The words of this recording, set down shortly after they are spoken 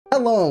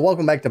Hello and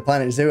welcome back to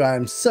Planet Zoo.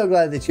 I'm so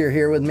glad that you're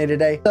here with me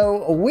today.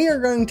 So we are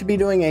going to be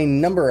doing a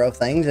number of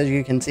things. As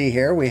you can see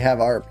here, we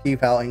have our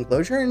peephole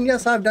enclosure, and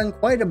yes, I've done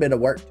quite a bit of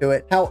work to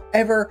it.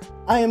 However,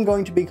 I am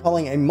going to be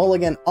calling a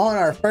mulligan on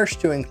our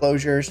first two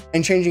enclosures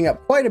and changing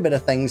up quite a bit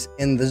of things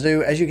in the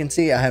zoo. As you can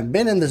see, I have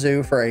been in the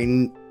zoo for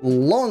a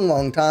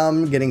long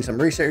time, getting some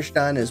research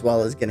done as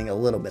well as getting a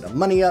little bit of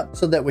money up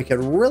so that we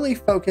could really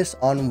focus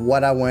on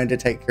what I wanted to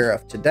take care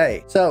of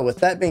today. So with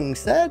that being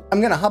said, I'm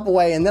gonna hop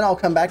away and then I'll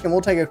come back and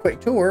we'll take a quick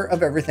tour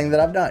of everything that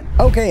I've done.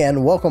 Okay,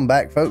 and welcome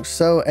back, folks.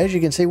 So as you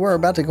can see, we're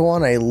about to go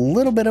on a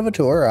little bit of a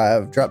tour.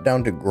 I've dropped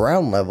down to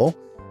ground level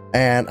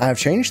and I've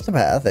changed the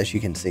path, as you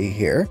can see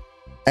here.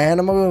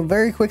 And I'm going to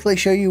very quickly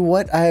show you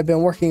what I have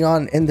been working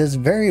on in this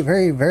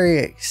very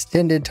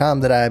extended time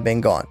that I have been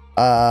gone.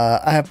 I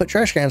have put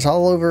trash cans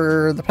all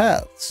over the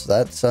paths.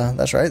 That's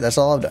right. That's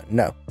all I've done.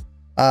 No.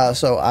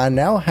 So I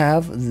now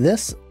have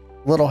this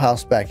little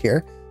house back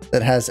here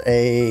that has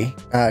a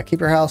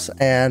keeper house,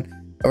 and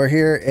over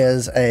here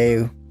is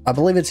I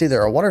believe it's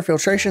either a water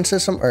filtration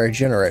system or a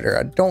generator.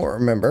 I don't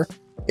remember.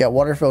 Yeah,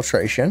 water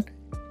filtration.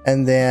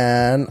 And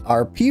then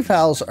our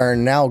peepholes are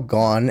now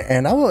gone,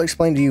 and I will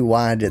explain to you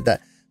why I did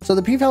that. So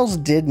the peepholes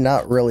did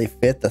not really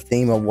fit the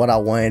theme of what I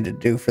wanted to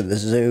do for the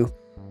zoo.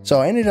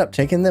 So I ended up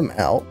taking them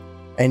out,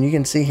 and you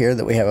can see here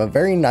that we have a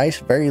very nice,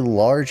 very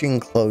large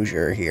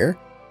enclosure here.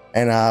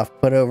 And I've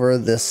put over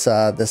this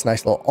this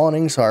nice little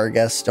awning so our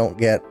guests don't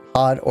get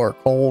hot or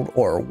cold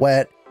or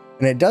wet.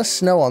 And it does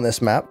snow on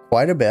this map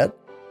quite a bit.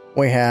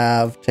 We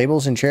have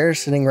tables and chairs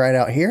sitting right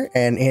out here,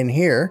 and in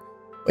here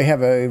we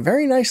have a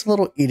very nice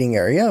little eating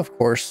area, of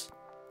course,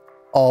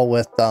 all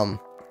with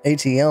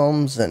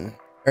ATMs and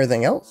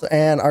everything else.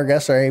 And our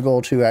guests are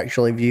able to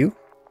actually view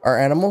our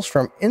animals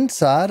from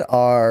inside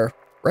our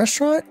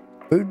restaurant,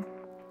 food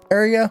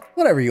area,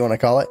 whatever you want to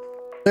call it.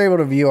 They're able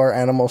to view our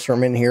animals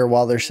from in here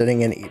while they're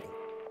sitting and eating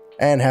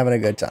and having a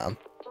good time.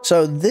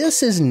 So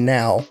this is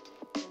now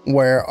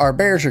where our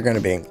bears are going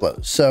to be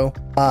enclosed. So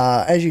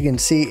as you can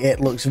see, it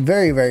looks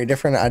very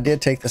different. I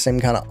did take the same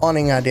kind of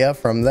awning idea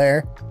from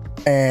there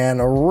and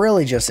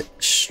really just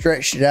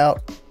stretched it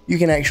out. You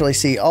can actually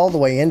see all the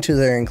way into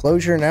their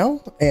enclosure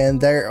now,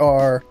 and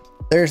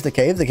there's the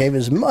cave. The cave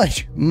is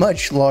much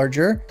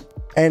larger,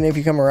 and if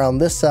you come around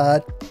this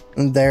side,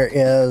 there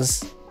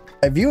is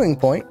a viewing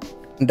point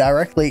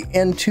directly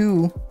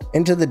into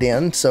the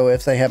den. So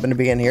if they happen to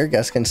be in here,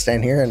 guests can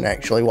stand here and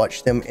actually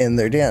watch them in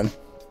their den.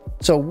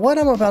 So what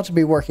I'm about to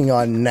be working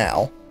on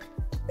now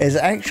is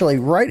actually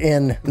right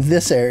in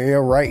this area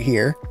right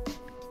here,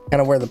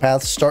 kind of where the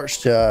path starts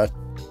to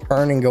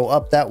turn and go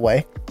up that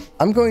way.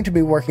 I'm going to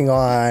be working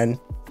on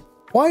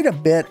quite a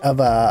bit of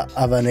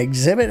an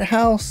exhibit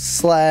house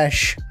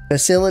slash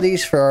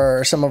facilities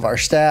for some of our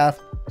staff,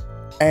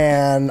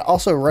 and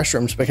also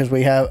restrooms, because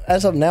we have,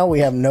 as of now, we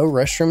have no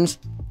restrooms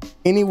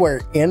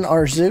anywhere in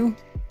our zoo.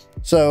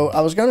 So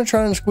I was going to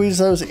try and squeeze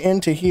those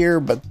into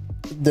here, but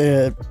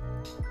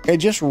it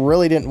just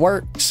really didn't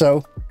work.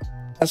 So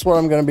that's what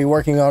I'm going to be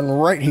working on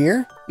right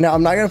here. Now,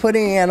 I'm not going to put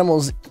any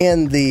animals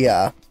in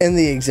the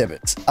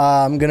exhibits.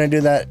 I'm going to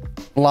do that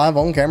live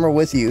on camera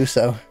with you,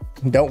 so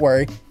don't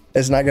worry.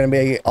 It's not going to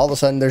be all of a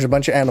sudden there's a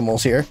bunch of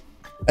animals here.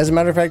 As a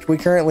matter of fact, we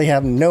currently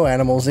have no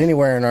animals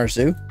anywhere in our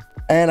zoo,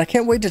 and I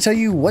can't wait to tell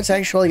you what's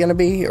actually going to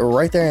be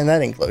right there in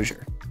that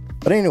enclosure.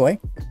 But anyway,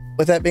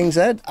 with that being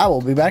said, I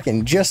will be back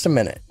in just a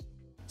minute.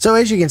 So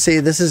as you can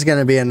see, this is going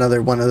to be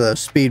another one of those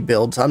speed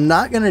builds. I'm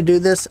not going to do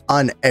this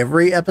on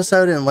every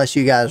episode unless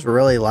you guys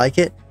really like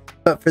it.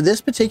 But for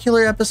this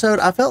particular episode,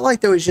 I felt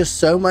like there was just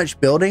so much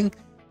building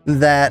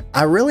that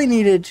I really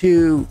needed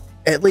to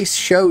at least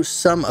show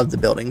some of the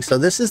building. So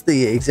this is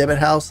the exhibit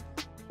house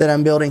that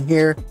I'm building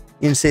here.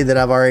 You can see that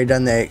I've already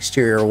done the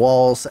exterior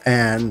walls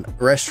and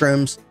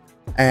restrooms.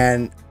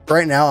 And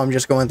right now I'm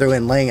just going through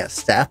and laying a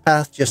staff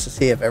path just to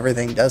see if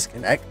everything does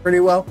connect pretty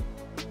well.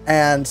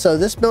 And so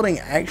this building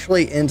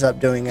actually ends up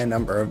doing a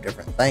number of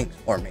different things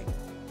for me.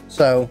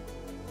 So,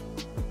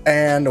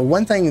 and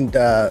one thing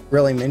to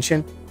really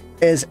mention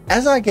is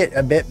as I get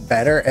a bit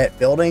better at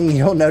building,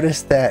 you'll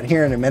notice that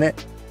here in a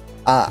minute,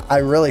 I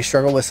really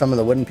struggle with some of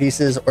the wooden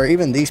pieces, or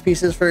even these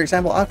pieces, for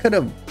example. I could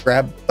have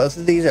grabbed both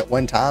of these at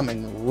one time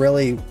and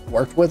really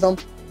worked with them,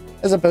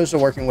 as opposed to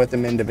working with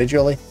them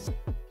individually.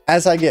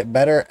 As I get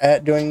better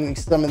at doing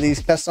some of these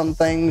custom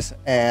things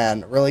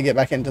and really get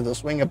back into the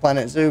swing of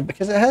Planet Zoo,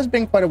 because it has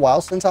been quite a while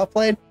since I've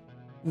played,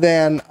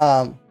 then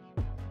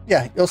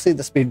yeah, you'll see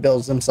the speed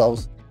builds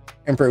themselves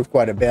improve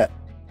quite a bit.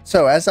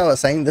 So as I was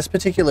saying, this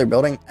particular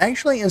building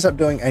actually ends up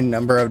doing a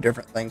number of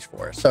different things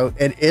for us. So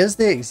it is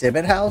the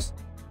exhibit house,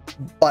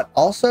 but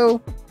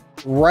also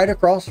right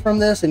across from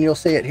this, and you'll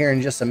see it here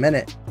in just a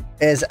minute,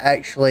 is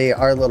actually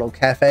our little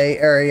cafe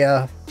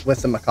area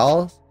with the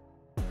macaws.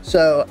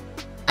 So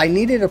I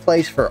needed a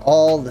place for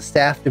all the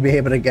staff to be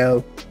able to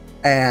go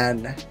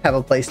and have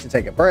a place to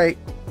take a break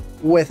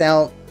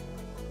without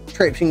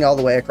traipsing all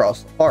the way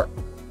across the park.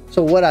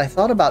 So what I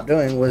thought about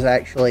doing was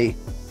actually,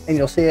 and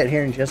you'll see it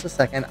here in just a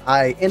second,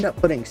 I end up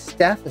putting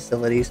staff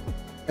facilities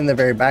in the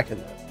very back of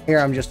this. Here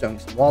I'm just doing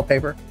some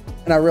wallpaper,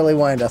 And I really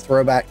wanted to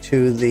throw back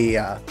to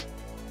the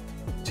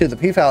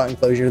peafowl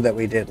enclosure that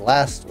we did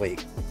last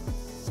week.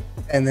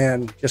 And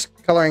then just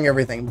coloring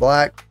everything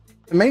black.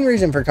 The main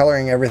reason for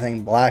coloring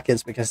everything black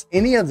is because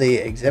any of the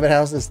exhibit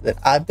houses that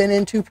I've been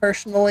into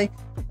personally,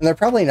 and they're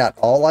probably not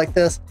all like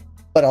this,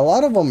 but a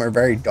lot of them are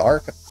very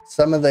dark.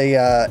 Some of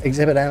the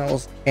exhibit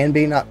animals can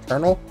be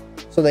nocturnal,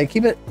 so they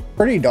keep it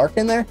pretty dark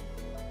in there.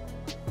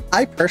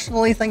 I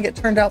personally think it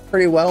turned out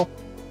pretty well,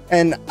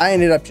 and I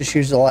ended up just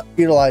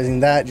utilizing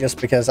that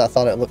just because I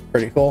thought it looked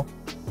pretty cool.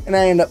 And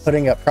I ended up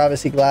putting up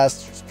privacy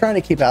glass, just trying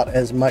to keep out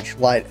as much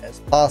light as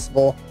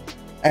possible,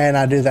 and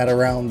I do that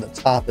around the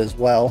top as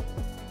well.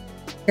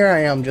 Here I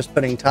am just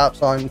putting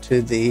tops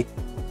onto the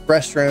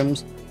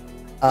restrooms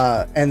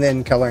and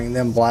then coloring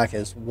them black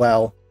as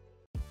well.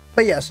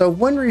 But yeah, so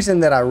one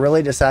reason that I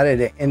really decided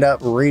to end up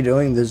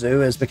redoing the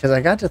zoo is because I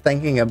got to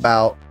thinking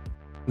about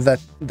the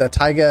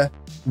Taiga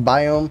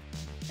biome,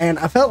 and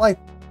I felt like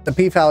the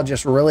peafowl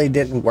just really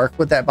didn't work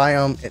with that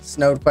biome. It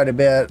snowed quite a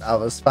bit. I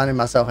was finding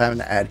myself having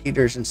to add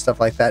heaters and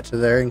stuff like that to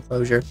their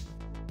enclosure.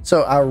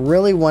 So I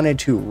really wanted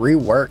to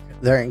rework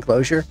their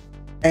enclosure.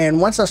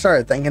 And once I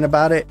started thinking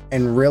about it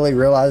and really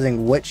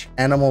realizing which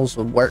animals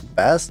would work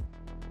best,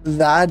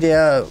 the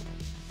idea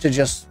to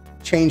just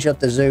change up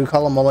the zoo,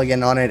 call a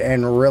mulligan on it,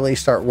 and really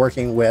start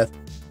working with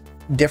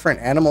different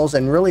animals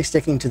and really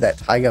sticking to that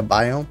taiga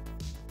biome.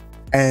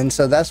 And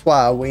so that's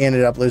why we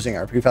ended up losing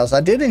our peafowls. I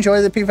did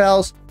enjoy the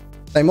peafowls.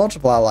 They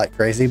multiply like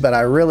crazy, but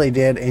I really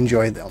did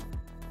enjoy them.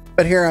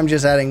 But here I'm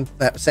just adding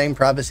that same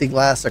privacy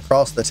glass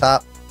across the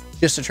top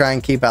just to try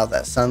and keep out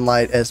that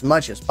sunlight as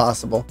much as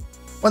possible.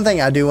 One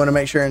thing I do want to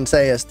make sure and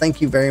say is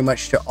thank you very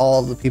much to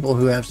all the people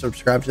who have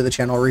subscribed to the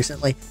channel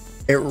recently.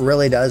 It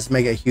really does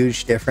make a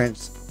huge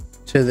difference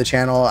to the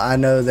channel. I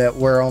know that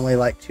we're only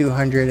like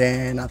 200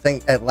 and I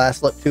think at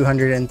last look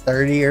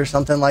 230 or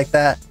something like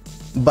that,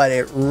 but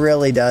it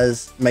really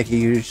does make a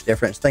huge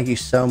difference. Thank you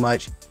so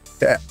much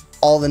to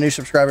all the new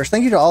subscribers.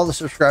 Thank you to all the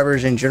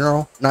subscribers in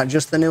general, not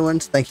just the new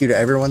ones. Thank you to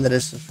everyone that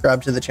is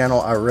subscribed to the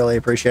channel. I really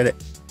appreciate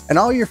it. And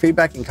all your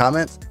feedback and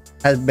comments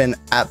has been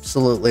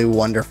absolutely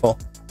wonderful.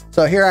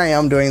 So here I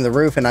am doing the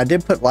roof, and I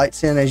did put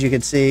lights in, as you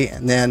can see,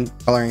 and then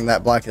coloring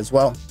that black as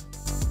well.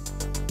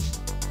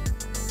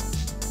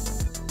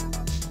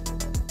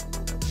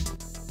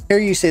 Here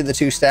you see the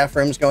two staff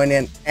rooms going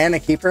in and a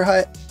keeper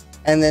hut.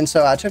 And then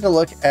so I took a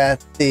look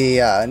at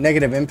the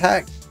negative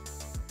impact,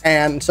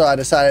 and so I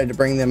decided to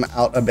bring them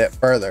out a bit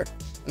further.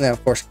 And then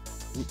of course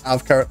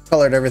I've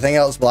colored everything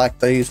else black.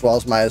 These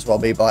walls might as well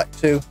be black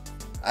too.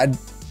 I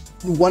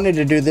wanted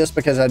to do this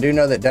because I do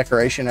know that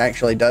decoration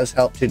actually does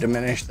help to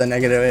diminish the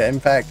negative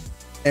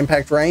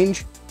impact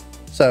range.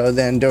 So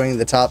then doing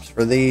the tops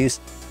for these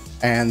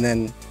and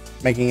then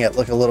making it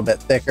look a little bit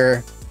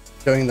thicker,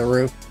 doing the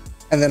roof,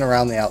 and then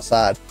around the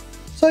outside.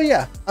 So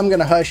yeah, I'm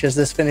gonna hush as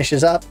this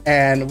finishes up,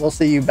 and we'll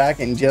see you back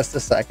in just a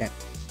second.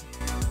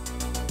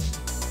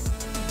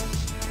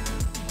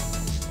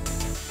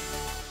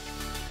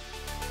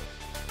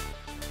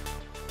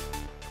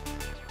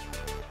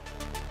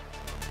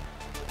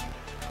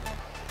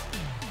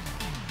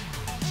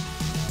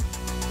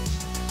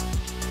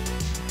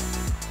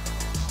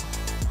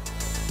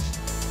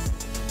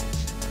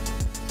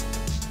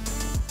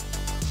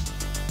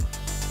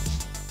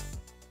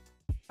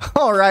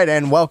 All right,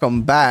 and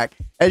welcome back.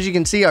 As you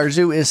can see, our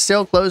zoo is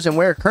still closed and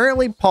we're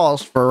currently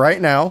paused for right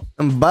now,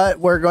 but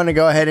we're going to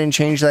go ahead and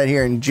change that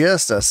here in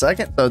just a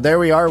second. So there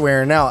we are.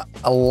 We're now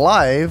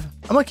alive.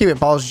 I'm going to keep it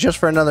paused just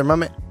for another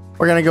moment.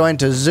 We're going to go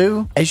into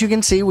zoo. As you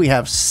can see, we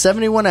have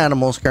 71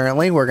 animals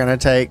currently. We're going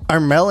to take our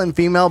male and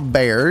female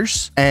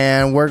bears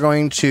and we're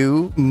going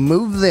to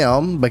move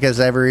them because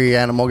every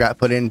animal got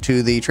put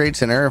into the trade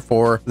center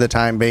for the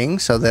time being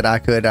so that I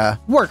could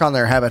work on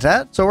their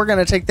habitat. So we're going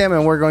to take them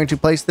and we're going to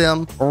place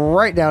them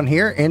right down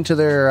here into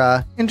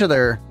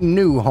their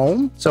new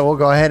home. So we'll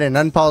go ahead and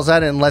unpause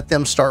that and let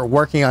them start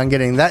working on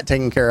getting that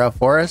taken care of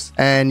for us.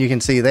 And you can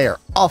see they are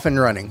off and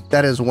running.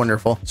 That is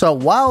wonderful. So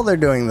while they're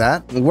doing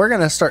that, we're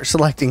going to start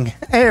selecting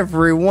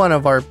every one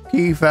of our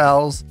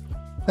peafowls.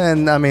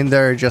 And I mean,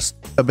 there are just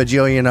a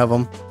bajillion of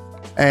them.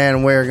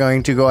 And we're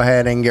going to go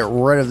ahead and get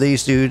rid of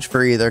these dudes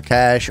for either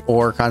cash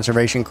or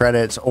conservation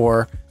credits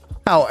or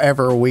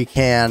however we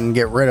can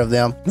get rid of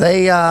them.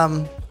 They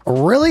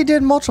really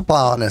did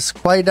multiply on us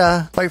quite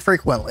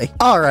frequently.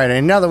 All right,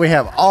 and now that we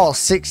have all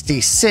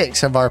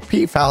 66 of our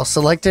peafowls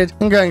selected,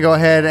 I'm going to go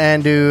ahead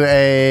and do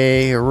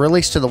a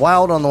release to the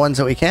wild on the ones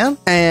that we can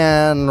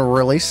and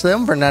release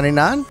them for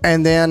 99,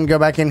 and then go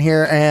back in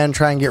here and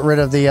try and get rid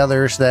of the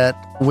others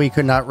that we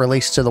could not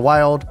release to the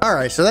wild. All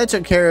right, so that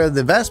took care of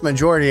the vast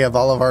majority of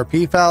all of our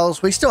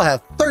peafowls. We still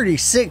have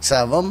 36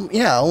 of them.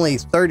 Yeah, only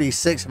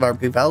 36 of our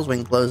peafowls. We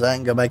can close that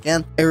and go back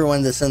in.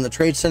 Everyone that's in the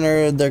trade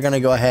center, they're going to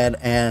go ahead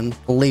and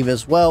leave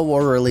as well.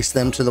 We'll release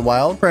them to the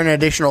wild for an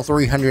additional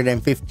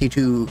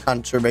 352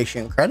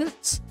 conservation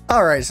credits.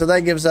 All right, so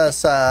that gives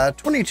us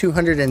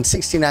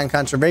 2,269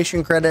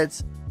 conservation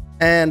credits,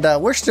 and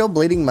we're still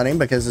bleeding money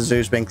because the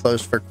zoo's been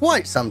closed for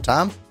quite some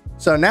time.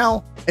 So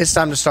now it's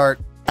time to start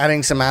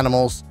adding some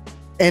animals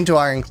into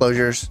our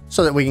enclosures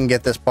so that we can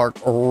get this park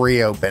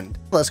reopened.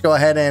 Let's go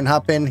ahead and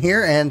hop in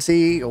here and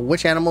see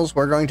which animals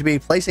we're going to be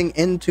placing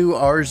into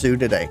our zoo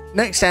today.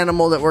 Next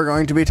animal that we're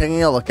going to be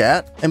taking a look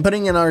at and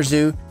putting in our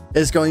zoo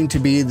is going to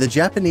be the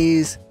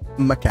Japanese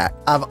macaque.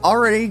 I've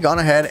already gone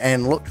ahead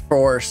and looked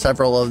for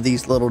several of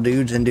these little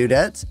dudes and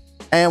dudettes,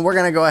 and we're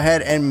going to go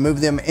ahead and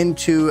move them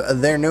into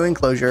their new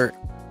enclosure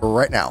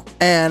right now.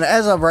 And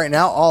as of right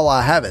now, all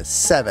I have is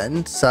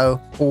 7, so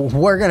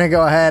we're gonna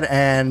go ahead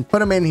and put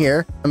them in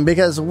here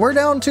because we're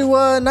down to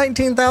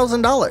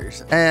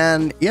 $19,000,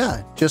 and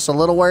yeah, just a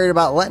little worried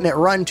about letting it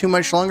run too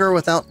much longer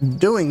without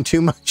doing too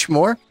much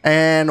more.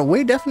 And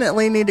we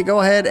definitely need to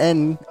go ahead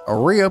and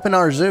reopen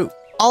our zoo.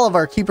 All of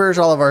our keepers,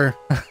 all of our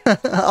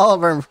all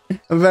of our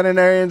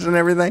veterinarians and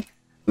everything,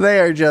 they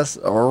are just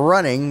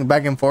running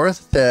back and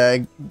forth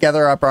to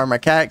gather up our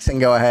macaques and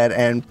go ahead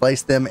and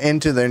place them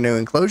into their new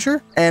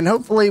enclosure. And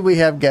hopefully we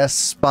have guests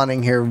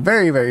spawning here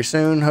very, very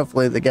soon.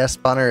 Hopefully the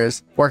guest spawner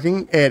is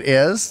working. It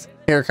is.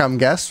 Here come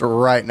guests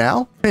right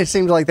now. It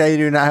seems like they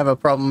do not have a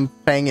problem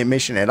paying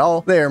admission at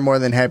all. They are more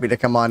than happy to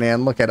come on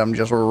in. Look at them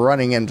just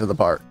running into the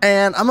park.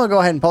 And I'm going to go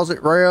ahead and pause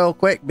it real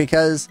quick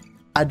because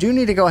I do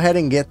need to go ahead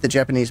and get the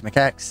Japanese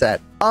macaque set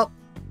up,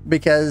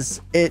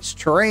 because its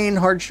terrain,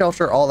 hard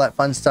shelter, all that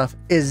fun stuff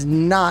is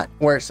not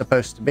where it's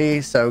supposed to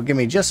be. So give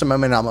me just a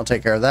moment. I'm gonna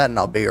take care of that and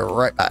I'll be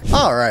right back.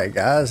 All right,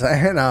 guys,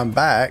 and I'm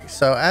back.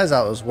 So as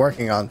I was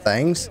working on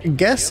things,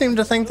 guests seem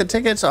to think the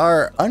tickets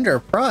are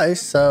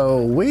underpriced,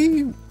 so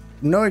we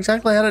know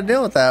exactly how to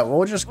deal with that.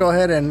 We'll just go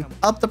ahead and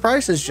up the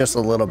prices just a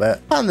little bit.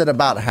 I find that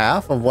about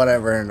half of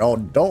whatever an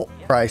adult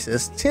price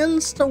is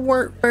tends to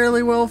work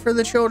fairly well for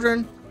the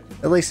children,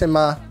 at least in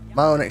my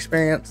own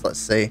experience. Let's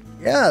see.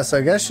 Yeah, so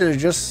I guess you're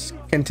just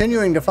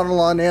continuing to funnel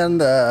on in.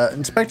 The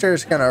inspector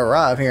is going to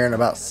arrive here in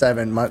about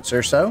 7 months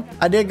or so.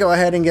 I did go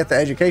ahead and get the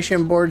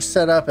education board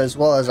set up, as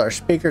well as our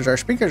speakers. Our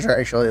speakers are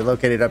actually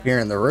located up here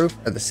in the roof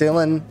or the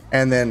ceiling,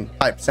 and then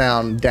pipe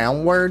sound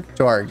downward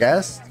to our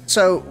guests.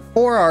 So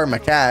for our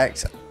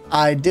macaques,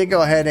 I did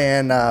go ahead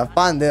and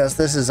find this.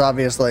 This is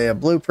obviously a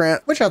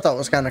blueprint, which I thought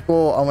was kind of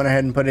cool. I went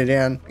ahead and put it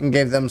in and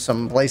gave them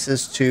some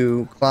places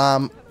to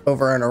climb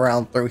over and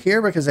around through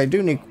here because they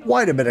do need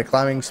quite a bit of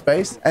climbing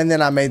space. And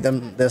then I made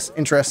them this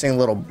interesting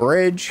little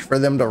bridge for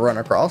them to run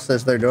across,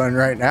 as they're doing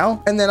right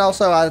now. And then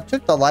also I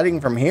took the lighting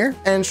from here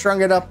and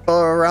strung it up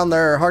around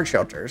their hard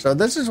shelter. So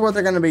this is what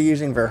they're going to be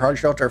using for hard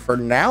shelter for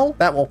now.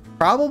 That will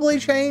probably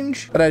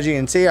change, but as you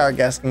can see, our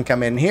guests can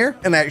come in here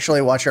and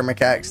actually watch our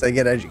macaques. They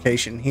get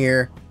education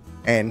here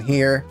and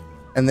here,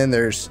 and then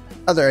there's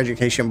other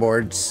education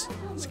boards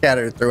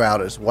scattered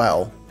throughout as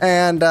well.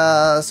 And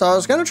so I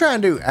was going to try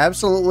and do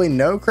absolutely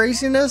no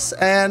craziness,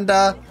 and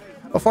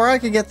before I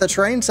could get the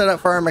train set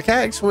up for our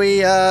macaques,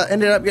 we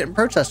ended up getting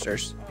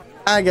Protestors.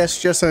 I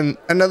guess just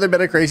another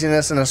bit of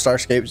craziness in a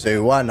Starscape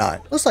zoo. Why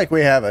not? Looks like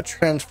we have a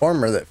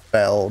transformer that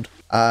failed.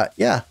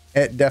 Yeah,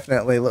 it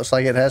definitely looks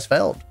like it has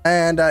failed.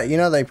 And you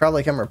know, they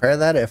probably can repair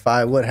that if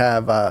I would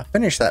have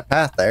finished that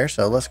path there.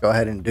 So let's go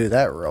ahead and do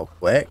that real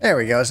quick. There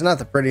we go. It's not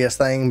the prettiest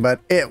thing, but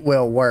it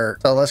will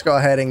work. So let's go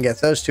ahead and get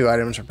those 2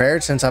 items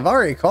repaired, since I've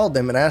already called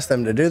them and asked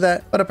them to do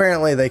that, but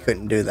apparently they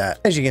couldn't do that.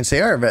 As you can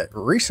see, our vet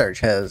research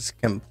has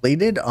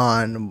completed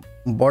on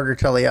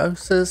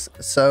borderteliosis.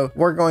 So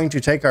we're going to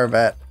take our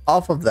vet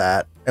off of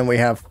that, and we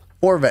have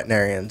 4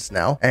 veterinarians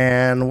now,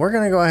 and we're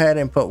going to go ahead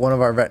and put one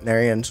of our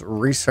veterinarians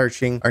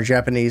researching our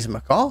Japanese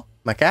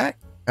macaque,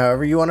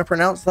 however you want to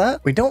pronounce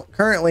that. We don't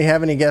currently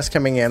have any guests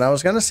coming in. I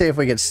was going to see if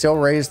we could still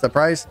raise the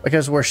price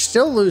because we're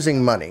still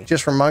losing money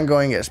just from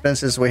ongoing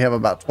expenses. We have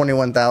about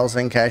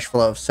 21,000, cash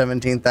flow of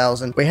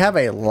 17,000. We have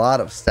a lot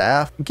of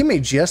staff. Give me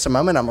just a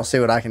moment. I'm gonna see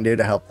what I can do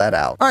to help that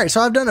out. All right,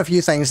 so I've done a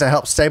few things to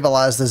help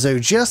stabilize the zoo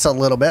just a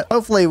little bit.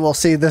 Hopefully we'll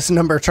see this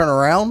number turn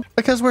around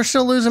because we're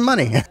still losing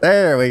money.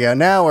 There we go.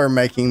 Now we're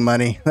making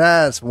money.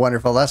 That's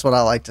wonderful. That's what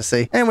I like to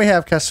see. And we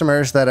have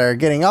customers that are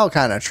getting all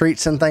kind of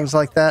treats and things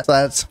like that. So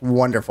that's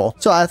wonderful.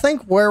 So I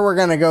think where we're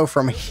going to go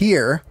from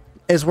here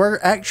is we're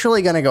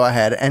actually going to go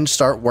ahead and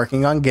start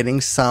working on getting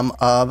some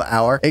of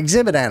our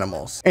exhibit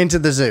animals into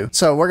the zoo.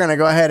 So we're going to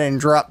go ahead and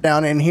drop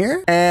down in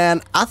here.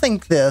 And I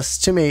think this,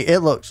 to me, it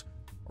looks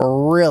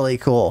really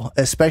cool,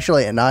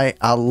 especially at night.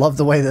 I love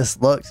the way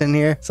this looks in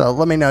here. So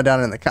let me know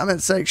down in the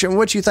comment section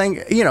what you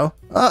think, you know,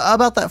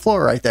 about that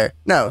floor right there.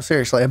 No,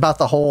 seriously, about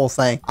the whole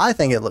thing. I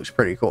think it looks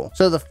pretty cool.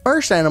 So the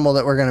first animal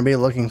that we're going to be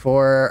looking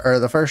for, or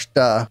the first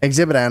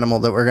exhibit animal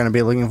that we're going to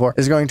be looking for,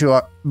 is going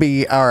to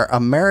be our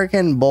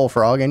American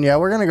bullfrog. And yeah,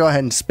 we're going to go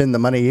ahead and spend the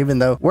money, even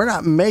though we're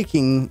not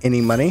making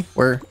any money.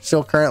 We're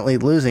still currently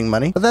losing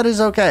money, but that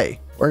is okay.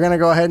 We're going to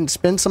go ahead and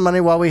spend some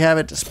money while we have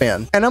it to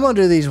spend. And I'm going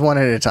to do these one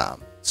at a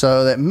time,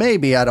 so that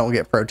maybe I don't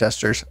get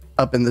Protestors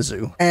up in the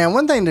zoo. And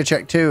one thing to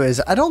check too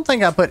is I don't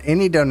think I put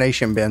any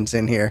donation bins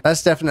in here.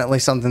 That's definitely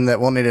something that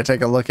we'll need to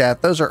take a look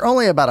at. Those are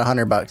only about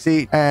 $100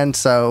 each, and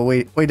so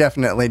we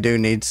definitely do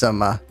need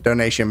some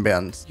donation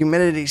bins.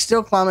 Humidity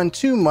still climbing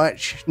too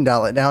much.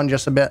 Dial it down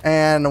just a bit,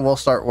 and we'll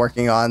start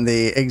working on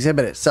the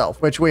exhibit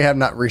itself, which we have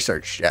not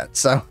researched yet.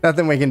 So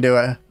nothing we can do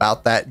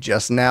about that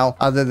just now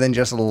other than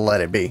just let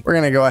it be. We're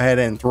gonna go ahead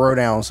and throw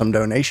down some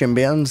donation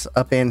bins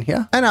up in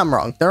here, and I'm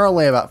wrong. They're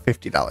only about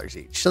 $50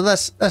 each, so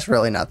that's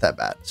really not that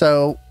bad.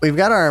 So we've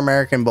got our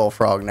American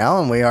bullfrog now,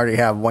 and we already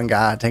have one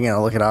guy taking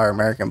a look at our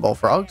American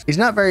bullfrogs. He's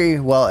not very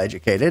well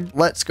educated.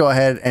 Let's go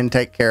ahead and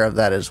take care of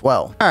that as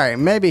well. All right,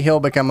 maybe he'll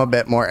become a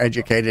bit more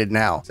educated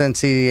now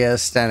since he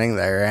is standing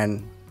there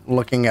and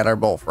looking at our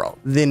bullfrog.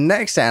 The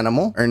next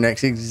animal, or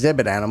next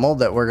exhibit animal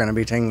that we're going to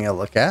be taking a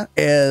look at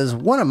is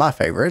one of my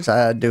favorites.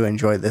 I do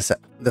enjoy this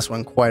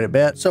one quite a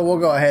bit. So we'll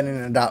go ahead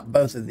and adopt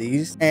both of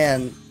these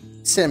and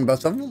send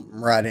both of them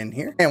right in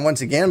here. And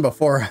once again,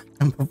 before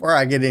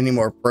I get any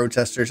more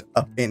protesters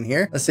up in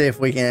here, let's see if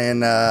we can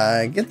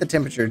get the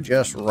temperature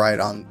just right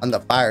on the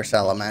fire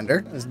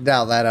salamander. Let's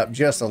dial that up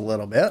just a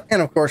little bit,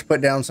 and of course put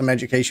down some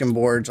education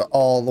boards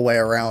all the way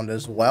around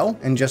as well,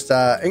 and just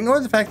ignore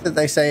the fact that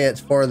they say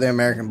it's for the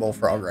American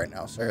bullfrog right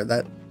now, sir.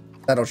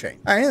 That'll change.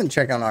 All right, and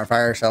check on our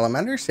fire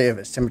salamander, see if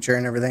its temperature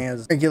and everything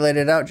is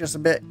regulated out just a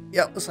bit.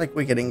 Yep, looks like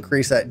we could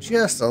increase that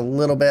just a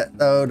little bit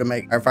though to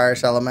make our fire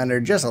salamander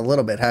just a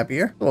little bit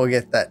happier. We'll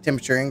get that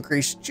temperature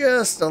increase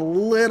just a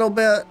little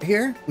bit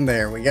here.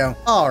 There we go.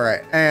 All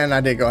right, and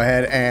I did go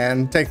ahead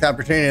and take the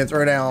opportunity to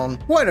throw down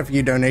quite a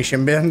few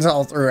donation bins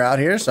all throughout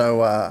here,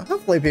 so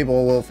hopefully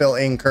people will feel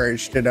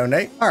encouraged to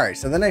donate. All right,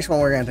 so the next one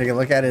we're going to take a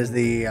look at is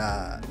the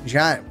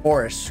giant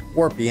forest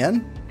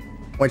scorpion,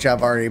 which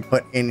I've already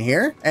put in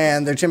here,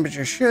 and their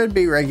temperature should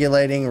be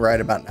regulating right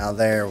about now.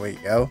 There we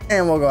go.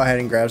 And we'll go ahead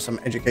and grab some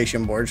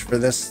education boards for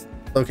this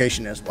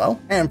location as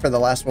well. And for the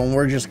last one,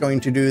 we're just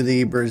going to do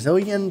the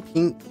Brazilian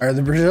pink, or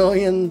the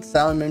Brazilian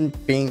salmon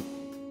pink,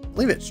 I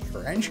believe it's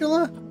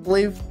tarantula?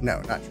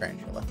 No, not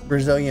tarantula.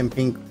 Brazilian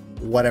pink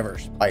whatever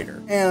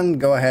spider.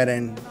 And go ahead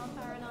and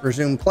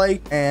resume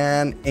play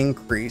and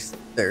increase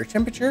their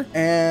temperature,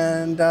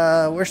 and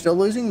we're still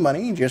losing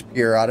money just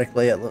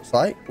periodically, it looks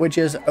like, which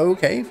is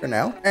okay for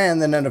now.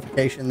 And the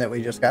notification that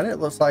we just got, it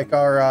looks like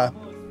our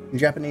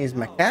Japanese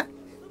macaque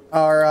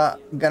are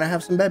gonna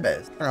have some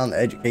bebes. Turn on the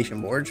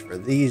education boards for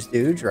these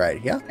dudes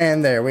right here,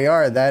 and there we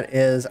are. That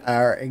is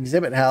our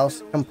exhibit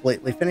house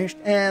completely finished,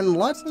 and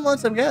lots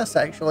of guests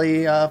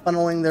actually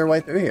funneling their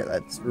way through here.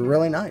 That's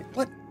really nice.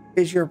 What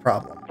is your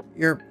problem?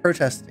 You're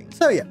protesting.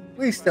 So yeah,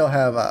 we still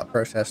have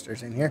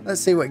protesters in here.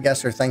 Let's see what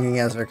guests are thinking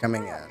as they're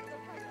coming in.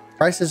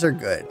 Prices are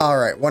good. All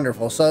right,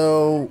 wonderful.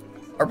 So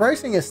our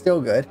pricing is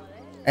still good,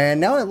 and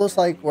now it looks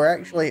like we're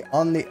actually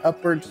on the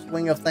upward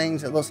swing of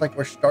things. It looks like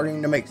we're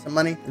starting to make some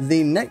money.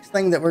 The next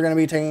thing that we're going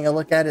to be taking a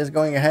look at is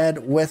going ahead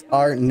with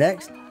our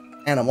next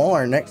animal,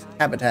 our next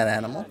habitat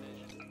animal.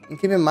 And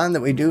keep in mind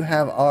that we do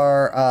have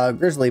our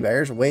grizzly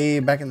bears way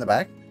back in the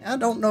back. I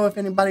don't know if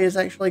anybody is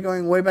actually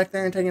going way back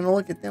there and taking a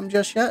look at them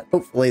just yet.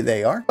 Hopefully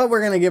they are. But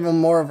we're going to give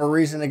them more of a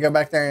reason to go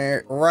back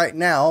there right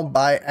now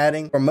by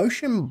adding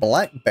Promotion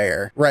Black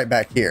Bear right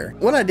back here.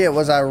 What I did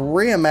was I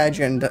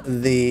reimagined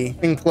the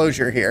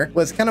enclosure here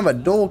with kind of a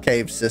dual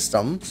cave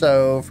system.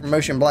 So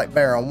Promotion Black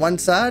Bear on one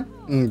side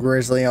and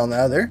Grizzly on the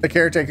other. The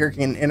caretaker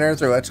can enter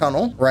through a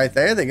tunnel right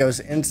there that goes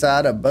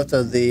inside of both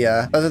of the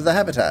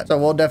habitats. So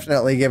we'll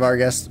definitely give our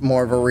guests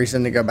more of a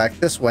reason to go back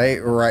this way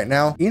right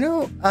now. You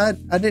know, I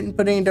didn't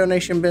put any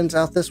donation bins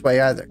out this way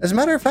either. As a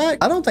matter of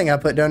fact, I don't think I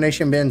put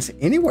donation bins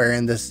anywhere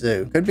in this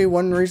zoo. Could be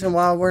one reason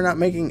why we're not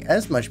making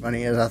as much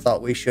money as I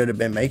thought we should have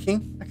been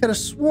making. I could have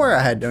swore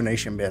I had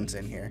donation bins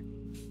in here.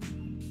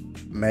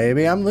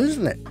 Maybe I'm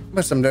losing it.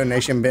 Put some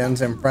donation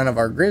bins in front of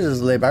our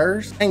grizzly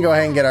bears and go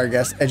ahead and get our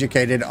guests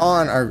educated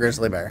on our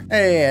grizzly bear.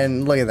 Hey,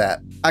 and look at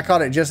that. I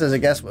caught it just as a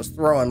guest was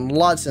throwing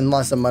lots and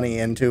lots of money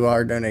into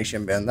our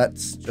donation bin.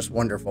 That's just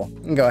wonderful.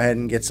 And go ahead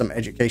and get some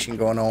education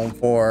going on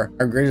for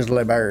our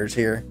grizzly bears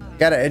here.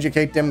 Gotta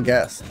educate them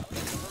guests.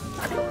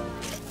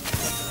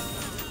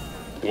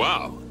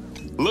 Wow.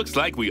 Looks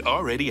like we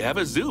already have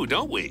a zoo,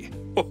 don't we?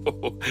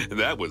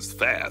 That was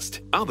fast.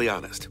 I'll be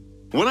honest.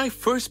 When I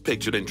first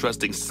pictured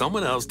entrusting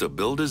someone else to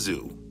build a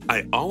zoo,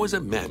 I always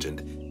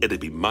imagined it'd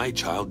be my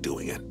child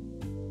doing it.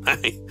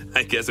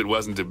 I guess it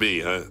wasn't to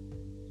be, huh?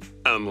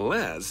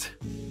 Unless...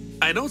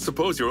 I don't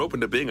suppose you're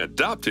open to being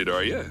adopted,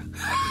 are you?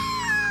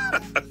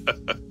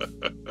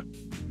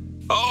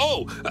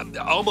 Oh,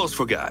 almost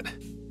forgot.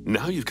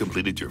 Now you've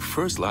completed your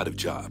first lot of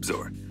jobs,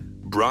 or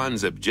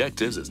bronze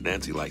objectives, as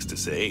Nancy likes to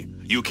say.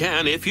 You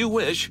can, if you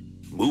wish,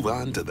 move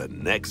on to the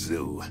next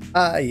zoo.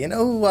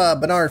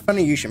 Bernard,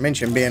 funny you should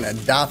mention being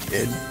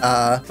adopted.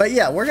 But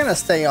yeah, we're gonna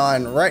stay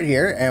on right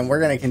here and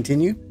we're gonna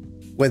continue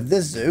with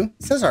this zoo.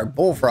 It says our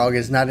bullfrog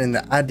is not in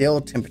the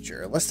ideal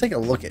temperature. Let's take a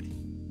look at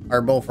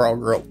our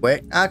bullfrog real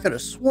quick. I could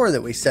have swore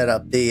that we set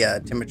up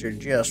the temperature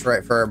just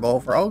right for our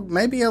bullfrog.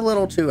 Maybe a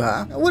little too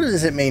high. What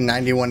does it mean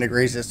 91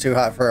 degrees is too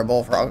hot for a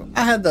bullfrog?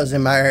 I had those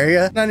in my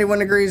area. 91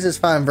 degrees is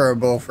fine for a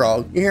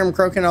bullfrog. You hear them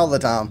croaking all the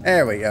time.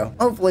 There we go.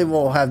 Hopefully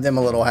we'll have them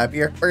a little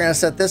happier. We're going to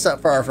set this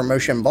up for our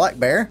Promotion Black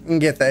Bear and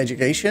get the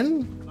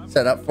education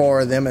set up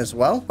for them as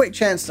well. Quick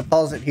chance to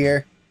pause it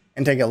here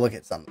and take a look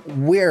at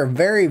something. We're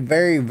very,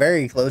 very,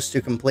 very close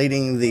to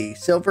completing the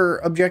silver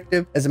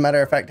objective. As a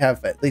matter of fact,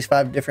 have at least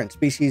 5 different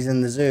species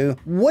in the zoo.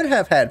 Would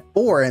have had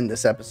 4 in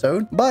this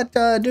episode, but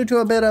due to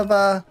a bit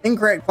of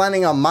incorrect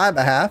planning on my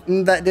behalf,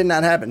 that did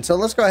not happen. So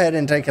let's go ahead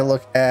and take a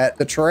look at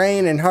the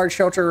terrain and hard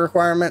shelter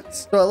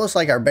requirements. So it looks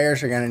like our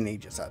bears are going to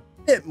need just a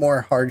bit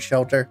more hard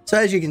shelter. So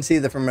as you can see,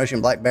 the Promotion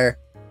Black Bear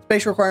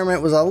space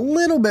requirement was a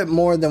little bit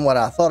more than what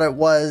I thought it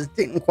was.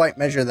 Didn't quite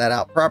measure that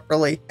out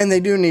properly, and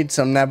they do need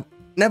some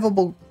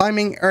navigable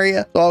climbing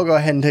area, so I'll go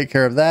ahead and take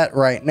care of that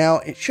right now.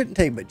 It shouldn't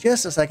take but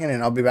just a second,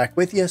 and I'll be back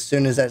with you as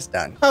soon as that's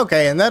done.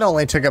 Okay, and that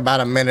only took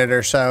about a minute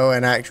or so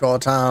in actual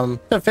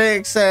time to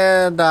fix,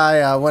 and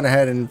I went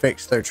ahead and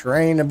fixed their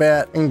terrain a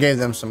bit and gave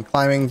them some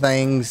climbing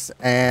things,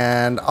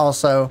 and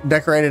also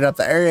decorated up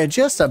the area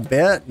just a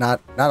bit, not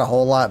a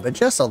whole lot, but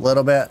just a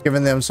little bit,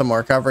 giving them some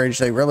more coverage.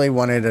 They really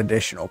wanted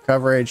additional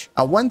coverage.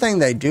 One thing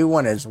they do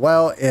want as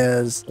well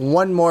is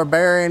one more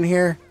bear in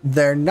here.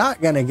 They're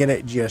not going to get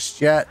it just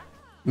yet.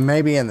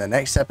 Maybe in the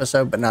next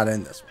episode, but not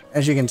in this one.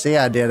 As you can see,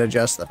 I did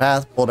adjust the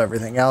path, pulled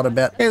everything out a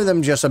bit, gave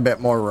them just a bit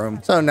more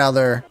room. So now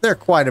they're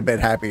quite a bit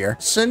happier.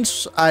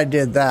 Since I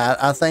did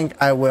that, I think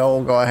I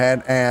will go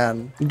ahead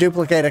and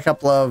duplicate a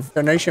couple of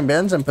donation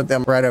bins and put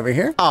them right over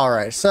here. All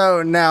right,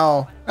 so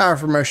now our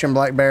Promotion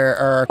Black Bear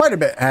are quite a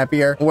bit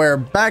happier. We're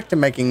back to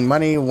making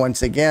money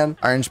once again.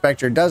 Our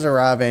inspector does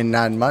arrive in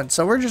 9 months,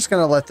 so we're just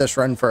going to let this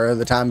run for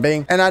the time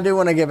being. And I do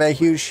want to give a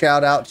huge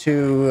shout out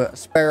to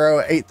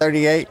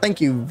Sparrow838.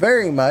 Thank you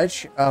very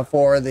much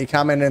for the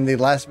comment in the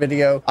last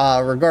video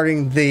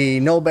regarding the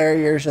null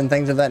barriers and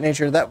things of that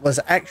nature. That was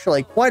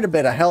actually quite a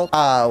bit of help.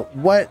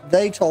 What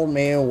they told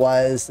me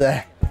was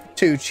that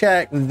to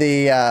check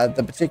the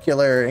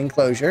particular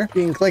enclosure,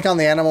 you can click on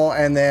the animal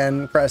and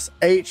then press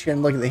H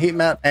and look at the heat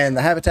map and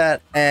the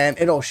habitat, and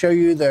it'll show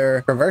you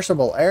their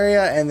traversable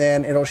area, and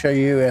then it'll show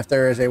you if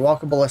there is a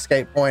walkable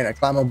escape point, a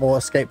climbable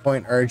escape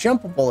point, or a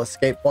jumpable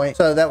escape point.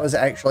 So that was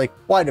actually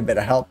quite a bit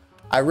of help.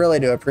 I really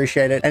do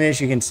appreciate it. And as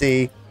you can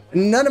see,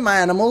 none of my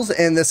animals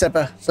in this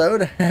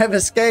episode have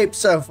escaped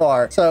so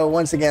far. So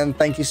once again,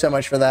 thank you so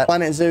much for that.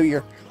 Planet Zoo,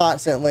 you're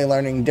constantly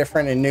learning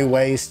different and new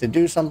ways to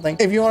do something.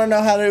 If you want to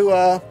know how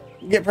to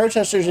get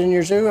protesters in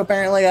your zoo,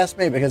 apparently ask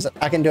me, because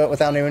I can do it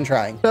without even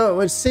trying. So it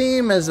would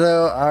seem as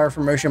though our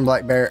Promotion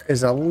Black Bear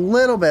is a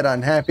little bit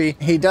unhappy.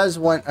 He does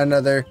want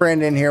another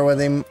friend in here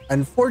with him.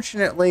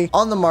 Unfortunately,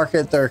 on the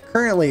market, there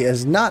currently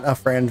is not a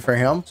friend for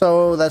him.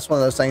 So that's one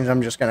of those things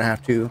I'm just going to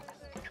have to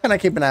kind of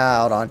keep an eye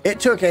out on. It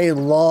took a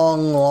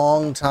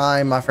long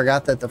time. I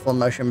forgot that the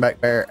Promotion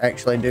Black Bear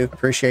actually do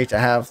appreciate to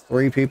have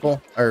 3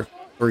 people, or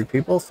 3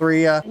 people,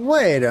 3,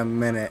 wait a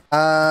minute.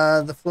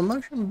 The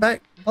Promotion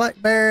Black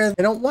Bear,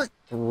 they don't want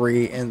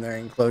 3 in their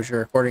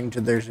enclosure according to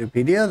their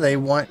Zoopedia. They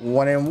want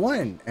 1 and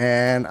 1,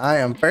 and I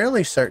am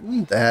fairly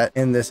certain that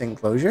in this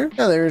enclosure,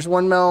 there's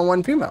 1 male and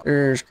 1 female.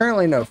 There's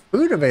currently no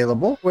food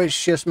available,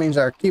 which just means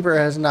our keeper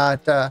has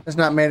not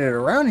made it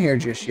around here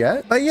just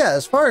yet. But yeah,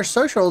 as far as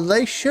social,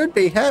 they should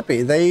be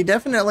happy. They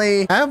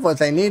definitely have what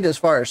they need as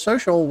far as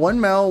social. 1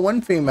 male,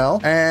 1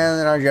 female, and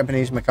then our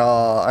Japanese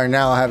macaw are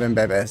now having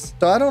babies.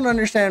 So I don't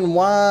understand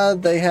why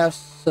they have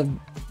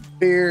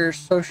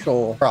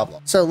social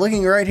problem. So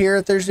looking right here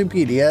at their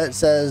Zoopedia, it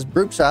says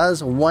group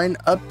size 1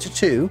 up to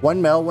 2,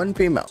 1 male, 1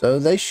 female. So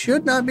they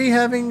should not be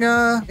having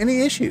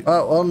any issue.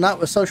 Well, not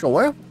with social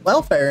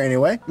welfare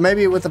anyway.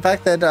 Maybe with the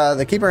fact that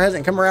the keeper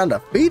hasn't come around to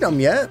feed them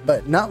yet,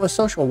 but not with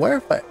social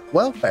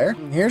welfare.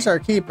 Here's our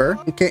keeper.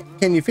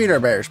 Can you feed our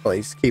bears,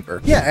 please,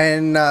 keeper? Yeah,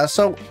 and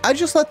so I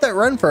just let that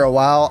run for a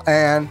while,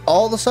 and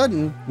all of a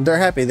sudden they're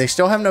happy. They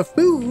still have no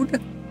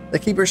food. The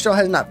keeper still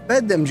has not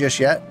fed them just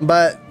yet,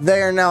 but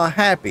they are now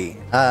happy.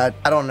 I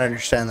don't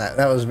understand that.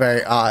 That was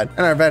very odd.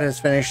 And our vet has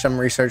finished some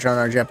research on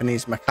our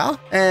Japanese macaw,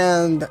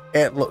 and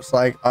it looks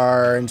like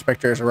our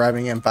inspector is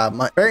arriving in 5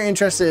 months. Very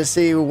interested to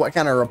see what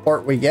kind of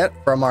report we get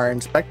from our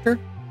inspector.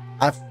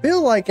 I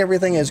feel like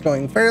everything is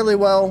going fairly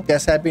well.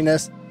 Guest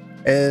happiness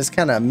is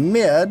kind of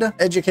mid.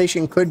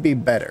 Education could be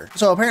better.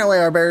 So apparently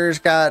our bears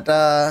got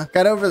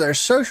over their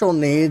social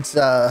needs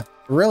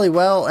really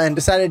well and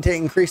decided to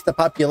increase the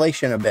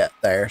population a bit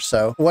there.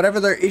 So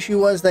whatever their issue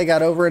was, they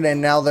got over it, and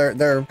now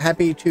they're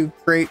happy to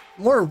create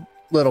more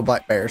little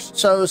black bears.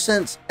 So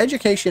since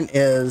education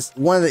is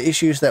one of the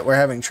issues that we're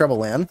having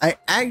trouble in, I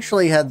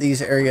actually had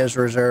these areas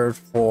reserved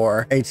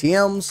for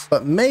ATMs,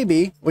 but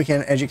maybe we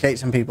can educate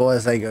some people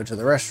as they go to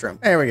the restroom.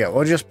 There we go.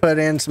 We'll just put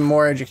in some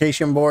more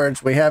education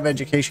boards. We have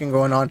education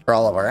going on for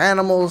all of our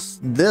animals.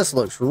 This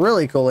looks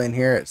really cool in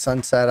here at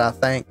sunset, I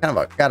think. Kind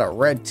of got a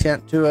red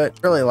tint to it.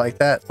 Really like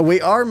that.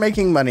 We are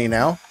making money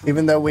now.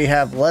 Even though we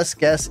have less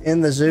guests in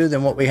the zoo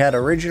than what we had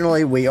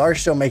originally, we are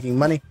still making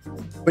money.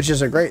 which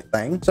is a great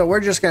thing. So we're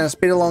just going to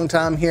speed along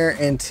time here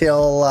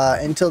until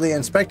the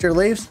inspector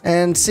leaves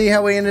and see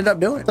how we ended up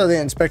doing. So the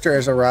inspector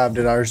has arrived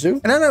at our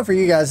zoo. And I know for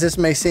you guys, this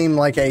may seem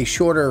like a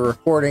shorter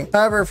recording.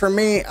 However, for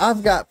me,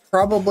 I've got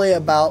probably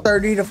about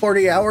 30 to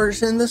 40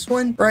 hours in this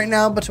one right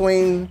now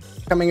between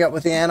coming up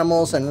with the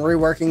animals and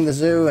reworking the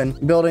zoo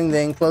and building the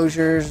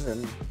enclosures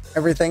and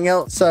everything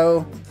else.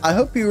 So I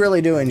hope you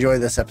really do enjoy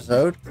this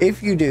episode.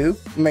 If you do,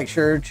 make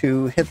sure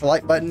to hit the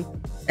like button.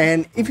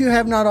 And if you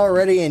have not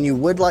already and you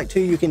would like to,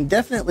 you can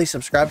definitely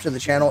subscribe to the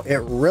channel. It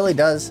really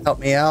does help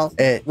me out.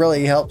 It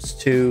really helps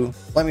to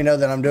let me know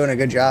that I'm doing a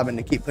good job and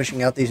to keep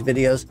pushing out these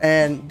videos.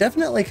 And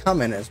definitely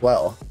comment as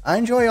well. I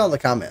enjoy all the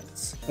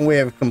comments. We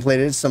have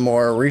completed some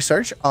more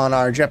research on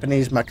our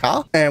Japanese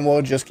macaque, and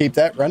we'll just keep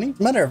that running.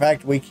 Matter of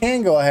fact, we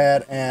can go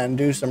ahead and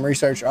do some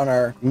research on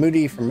our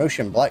moody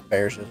Formosan black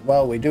bears as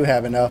well. We do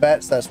have enough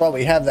vets. That's why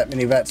we have that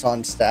many vets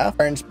on staff.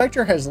 Our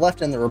inspector has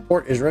left and the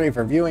report is ready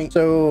for viewing.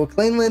 So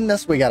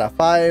cleanliness, we got a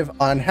 5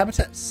 on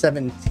habitat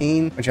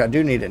 17, which I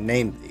do need to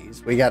name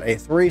these. We got a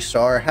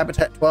 3-star,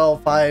 habitat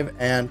 12, 5,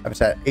 and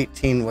habitat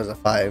 18 was a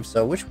 5.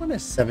 So which one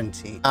is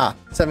 17?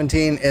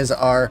 17 is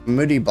our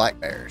moody black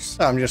bears.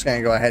 So I'm just going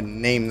to go ahead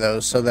and name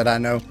those so that I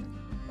know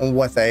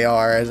what they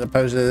are, as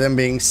opposed to them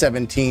being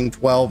 17,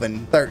 12,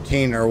 and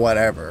 13 or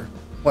whatever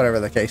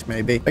the case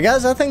may be. But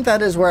guys, I think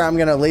that is where I'm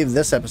going to leave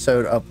this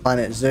episode of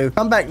Planet Zoo.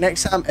 Come back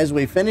next time as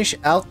we finish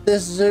out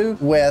this zoo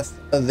with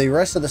the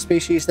rest of the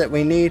species that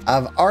we need.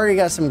 I've already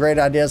got some great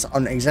ideas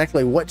on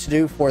exactly what to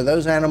do for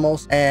those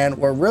animals, and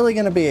we're really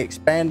going to be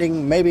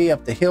expanding maybe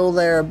up the hill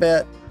there a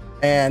bit,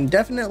 and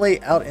definitely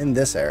out in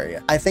this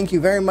area. I thank you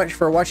very much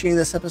for watching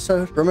this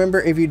episode.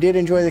 Remember, if you did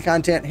enjoy the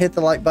content, hit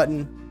the like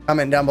button,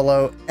 comment down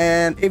below,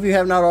 and if you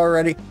have not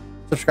already,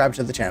 subscribe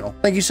to the channel.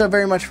 Thank you so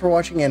very much for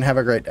watching and have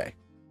a great day.